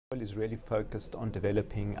is really focused on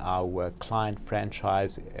developing our client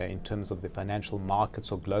franchise in terms of the financial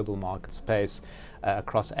markets or global market space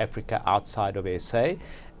across Africa outside of SA.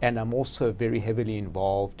 And I'm also very heavily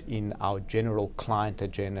involved in our general client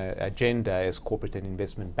agenda as corporate and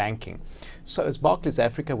investment banking. So as Barclays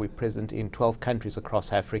Africa, we're present in 12 countries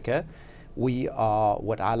across Africa. We are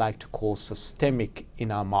what I like to call systemic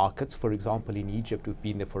in our markets. For example, in Egypt, we've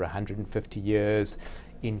been there for 150 years.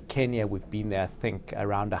 In Kenya, we've been there, I think,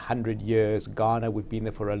 around 100 years. Ghana, we've been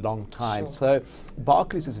there for a long time. Sure. So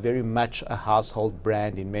Barclays is very much a household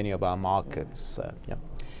brand in many of our markets. Yeah.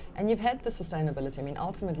 And you've had the sustainability. I mean,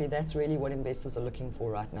 ultimately, that's really what investors are looking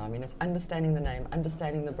for right now. I mean, it's understanding the name,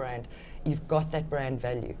 understanding the brand. You've got that brand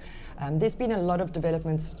value. There's been a lot of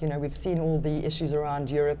developments. You know, we've seen all the issues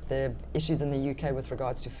around Europe, the issues in the UK with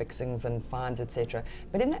regards to fixings and fines, etc.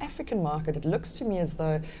 But in the African market, it looks to me as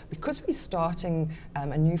though, because we're starting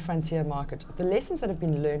a new frontier market, the lessons that have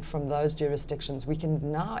been learned from those jurisdictions, we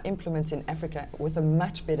can now implement in Africa with a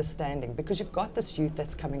much better standing, because you've got this youth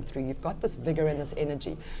that's coming through, you've got this vigor and this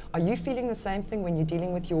energy. Are you feeling the same thing when you're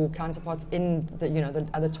dealing with your counterparts in the, you know, the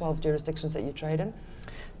other 12 jurisdictions that you trade in?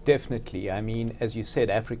 Definitely. I mean, as you said,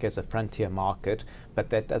 Africa is a frontier market, but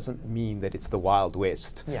that doesn't mean that it's the Wild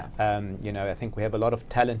West. Yeah. You know, I think we have a lot of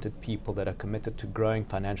talented people that are committed to growing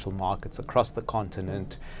financial markets across the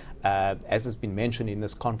continent. As has been mentioned in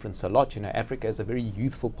this conference a lot, you know, Africa is a very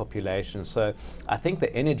youthful population. So I think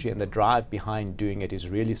the energy and the drive behind doing it is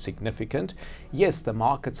really significant. Yes, the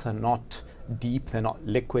markets are not deep, they're not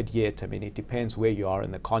liquid yet. I mean, it depends where you are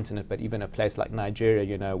in the continent, but even a place like Nigeria,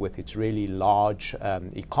 you know, with its really large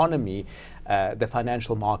economy, the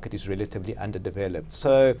financial market is relatively underdeveloped.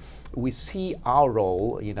 So we see our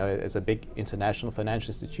role, you know, as a big international financial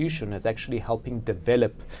institution as actually helping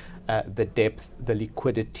develop the depth, the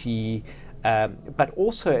liquidity, but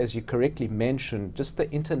also, as you correctly mentioned, just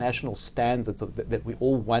the international standards that we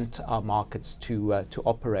all want our markets to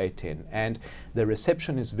operate in. And the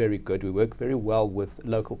reception is very good. We work very well with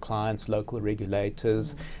local clients, local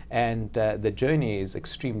regulators, and the journey is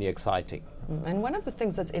extremely exciting. And one of the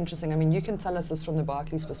things that's interesting, I mean, you can tell us this from the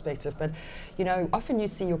Barclays perspective, but, you know, often you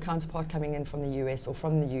see your counterpart coming in from the US or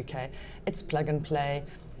from the UK. It's plug and play.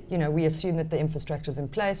 You know, we assume that the infrastructure is in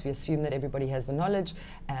place, we assume that everybody has the knowledge,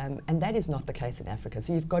 and that is not the case in Africa.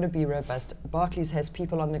 So you've got to be robust. Barclays has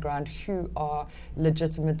people on the ground who are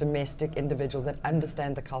legitimate domestic individuals that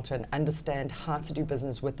understand the culture and understand how to do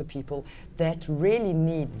business with the people that really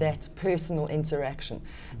need that personal interaction.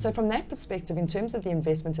 So from that perspective, in terms of the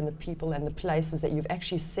investment in the people and the places that you've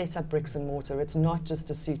actually set up bricks and mortar, it's not just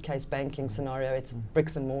a suitcase banking scenario, it's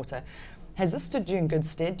bricks and mortar. Has this stood you in good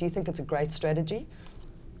stead? Do you think it's a great strategy?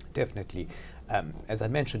 Definitely. As I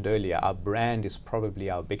mentioned earlier, our brand is probably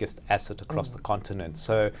our biggest asset across the continent.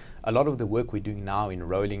 So a lot of the work we're doing now in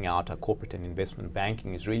rolling out our corporate and investment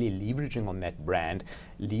banking is really leveraging on that brand,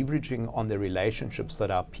 leveraging on the relationships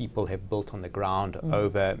that our people have built on the ground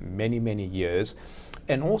over many, many years.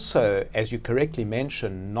 And also, as you correctly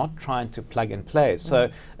mentioned, not trying to plug and play. So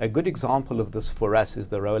a good example of this for us is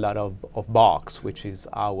the rollout of Barks, which is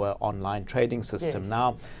our online trading system. Yes.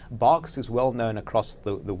 Now, Barks is well known across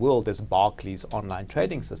the world as Barclays online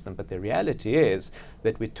trading system, but the reality is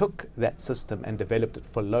that we took that system and developed it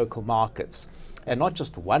for local markets. And not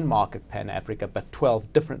just one market, Pan-Africa, but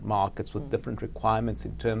 12 different markets with different requirements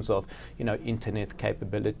in terms of, you know, internet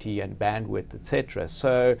capability and bandwidth, etc.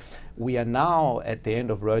 So we are now at the end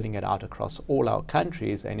of rolling it out across all our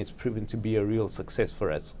countries, and it's proven to be a real success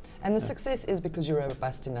for us. And the success is because you're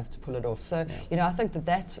robust enough to pull it off. So, you know, I think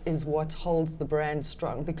that is what holds the brand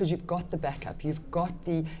strong, because you've got the backup, you've got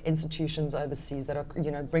the institutions overseas that are,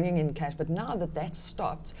 you know, bringing in cash. But now that that's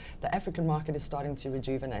stopped, the African market is starting to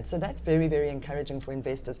rejuvenate. So that's very, very encouraging for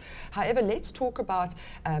investors. However, let's talk about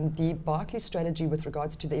the Barclays strategy with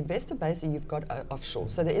regards to the investor base that you've got offshore.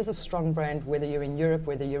 So there is a strong brand, whether you're in Europe,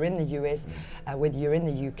 whether you're in the US, whether you're in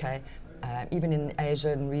the UK. Even in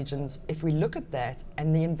Asia and regions, if we look at that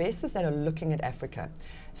and the investors that are looking at Africa,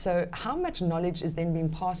 so how much knowledge is then being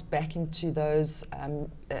passed back into those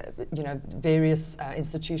you know, various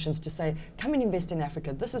institutions to say, come and invest in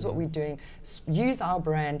Africa, this is what we're doing, use our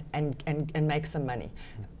brand and make some money.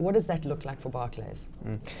 What does that look like for Barclays?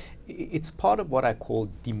 It's part of what I call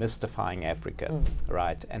demystifying Africa,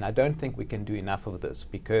 right? And I don't think we can do enough of this,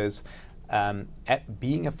 because at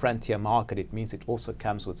being a frontier market, it means it also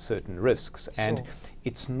comes with certain risks. Sure. And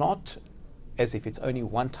it's not as if it's only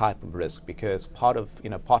one type of risk, because part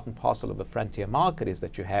and parcel of the frontier market is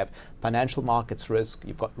that you have financial markets risk,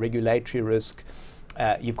 you've got regulatory risk,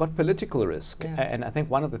 you've got political risk. Yeah. And I think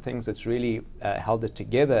one of the things that's really held it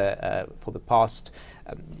together for the past,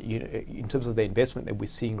 in terms of the investment that we're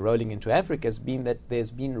seeing rolling into Africa, has been that there's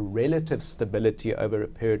been relative stability over a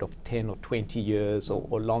period of 10 or 20 years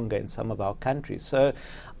or longer in some of our countries. So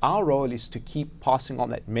our role is to keep passing on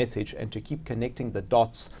that message and to keep connecting the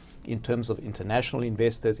dots in terms of international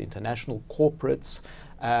investors, international corporates,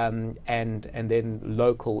 and then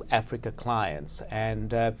local Africa clients.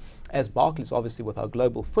 And as Barclays, obviously with our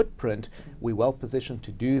global footprint, we're well positioned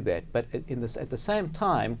to do that. But at the same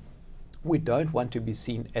time, we don't want to be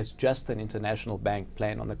seen as just an international bank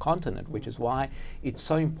playing on the continent, which is why it's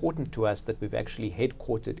so important to us that we've actually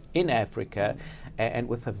headquartered in Africa and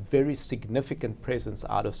with a very significant presence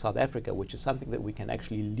out of South Africa, which is something that we can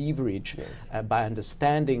actually leverage by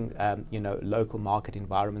understanding local market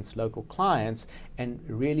environments, local clients, and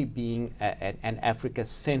really being an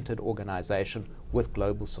Africa-centered organization with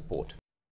global support.